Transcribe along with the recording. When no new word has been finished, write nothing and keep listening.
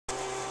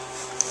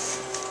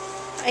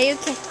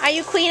Are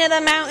you queen of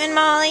the mountain,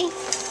 Molly?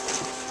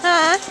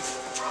 Huh?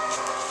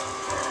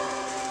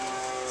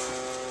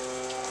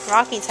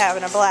 Rocky's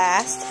having a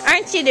blast.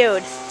 Aren't you,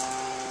 dude?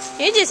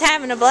 You're just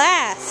having a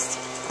blast.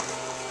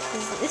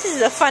 This is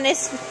the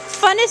funnest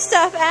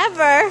stuff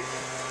ever.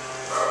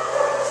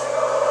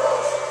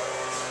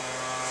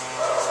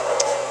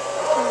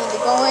 We need to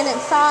go in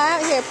and thaw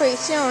out here pretty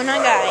soon,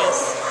 huh,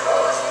 guys?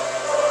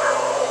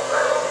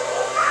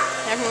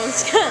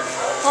 Everyone's got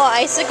little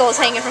icicles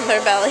hanging from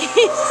their bellies.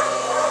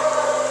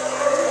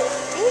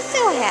 I'm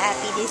so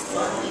happy to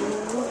see you.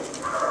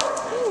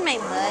 He's my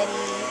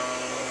buddy.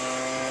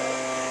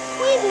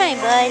 He's my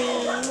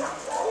buddy.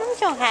 I'm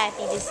so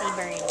happy to see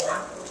Bernie.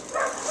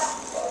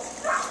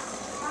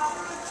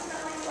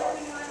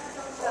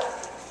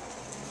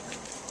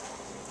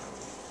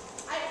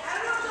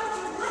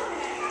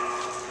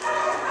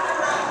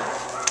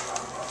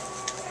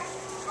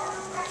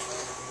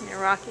 And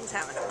Rocky's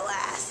having a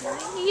blast.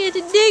 You get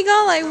to dig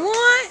all I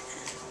want.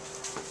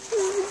 This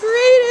is the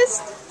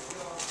greatest.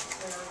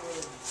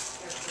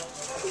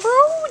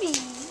 Brody.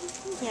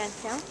 Yeah,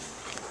 so.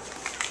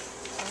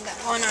 What's got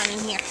going on in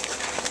here?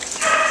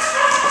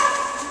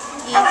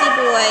 Easy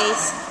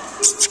boys.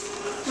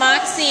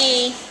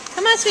 Moxie.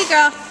 Come on, sweet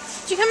girl.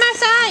 Did you come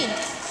outside?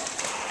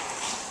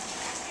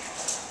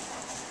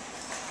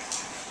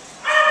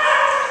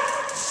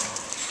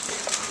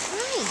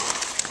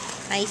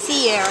 Hi. I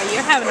see you.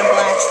 You're having a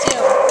blast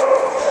too.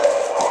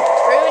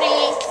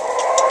 Rudy.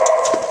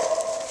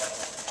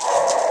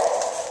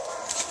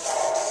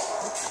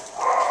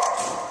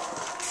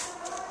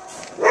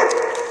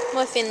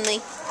 What, Finley?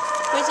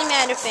 What's the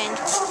matter, Finn?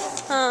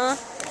 Huh?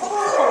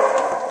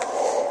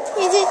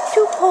 Is it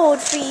too cold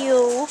for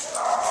you?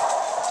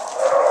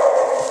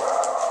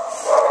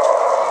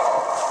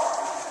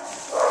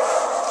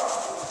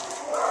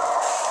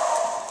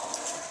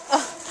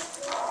 Oh.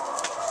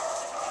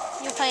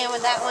 You playing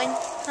with that one?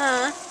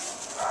 Huh?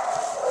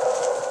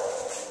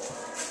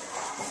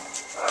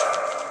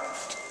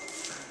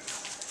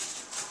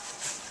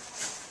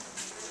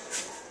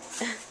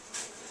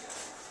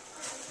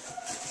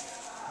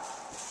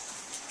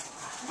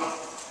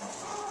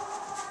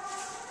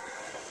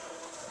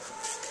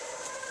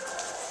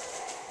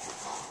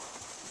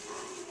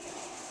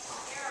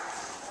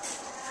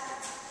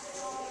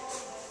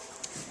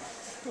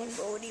 Hey,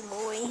 Bodie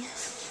boy.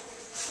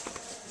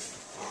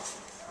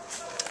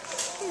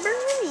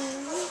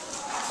 Bernie.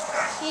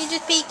 You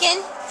just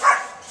peeking?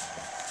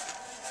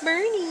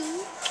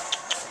 Bernie.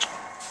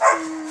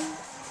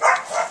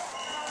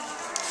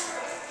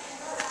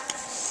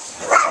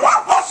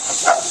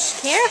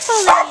 Careful,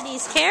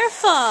 ladies.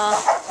 Careful.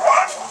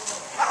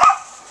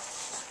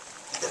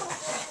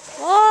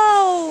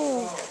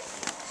 Whoa.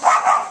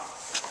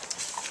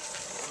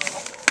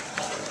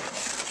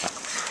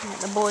 Got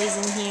the boys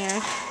in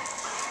here.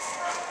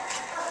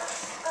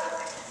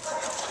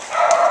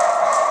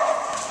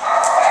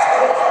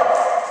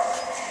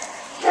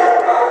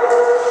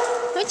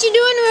 What you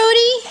doing,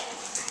 Rudy?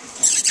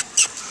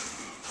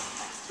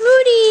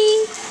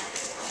 Rudy!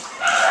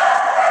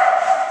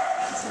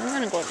 So I'm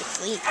gonna go to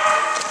sleep.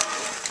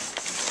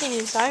 Can't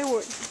even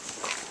sideward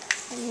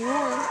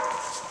anymore.